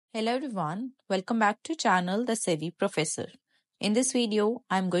Hello everyone, welcome back to channel The Savvy Professor. In this video,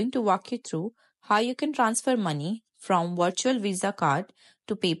 I'm going to walk you through how you can transfer money from virtual Visa card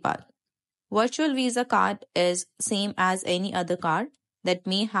to PayPal. Virtual Visa card is same as any other card that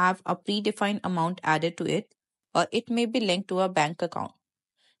may have a predefined amount added to it, or it may be linked to a bank account.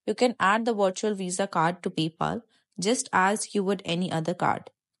 You can add the virtual Visa card to PayPal just as you would any other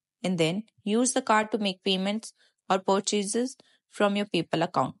card, and then use the card to make payments or purchases from your PayPal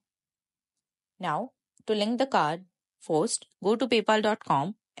account. Now, to link the card, first go to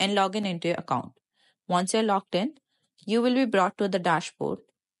paypal.com and log in into your account. Once you're logged in, you will be brought to the dashboard.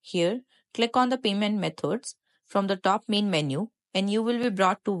 Here, click on the payment methods from the top main menu and you will be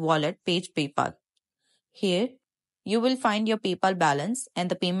brought to wallet page PayPal. Here, you will find your PayPal balance and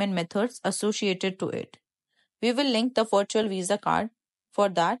the payment methods associated to it. We will link the virtual Visa card. For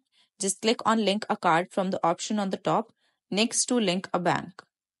that, just click on link a card from the option on the top next to link a bank.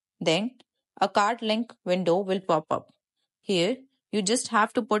 Then, a card link window will pop up. Here, you just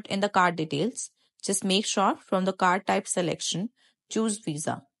have to put in the card details. Just make sure from the card type selection, choose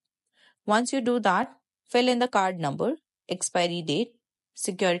Visa. Once you do that, fill in the card number, expiry date,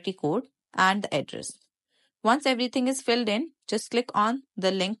 security code, and the address. Once everything is filled in, just click on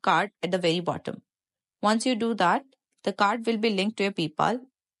the link card at the very bottom. Once you do that, the card will be linked to your PayPal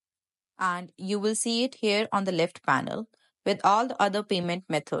and you will see it here on the left panel with all the other payment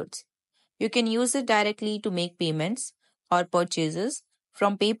methods. You can use it directly to make payments or purchases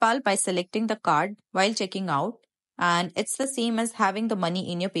from PayPal by selecting the card while checking out, and it's the same as having the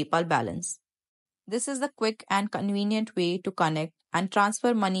money in your PayPal balance. This is the quick and convenient way to connect and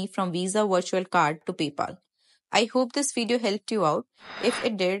transfer money from Visa virtual card to PayPal. I hope this video helped you out. If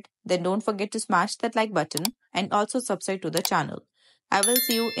it did, then don't forget to smash that like button and also subscribe to the channel. I will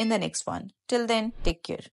see you in the next one. Till then, take care.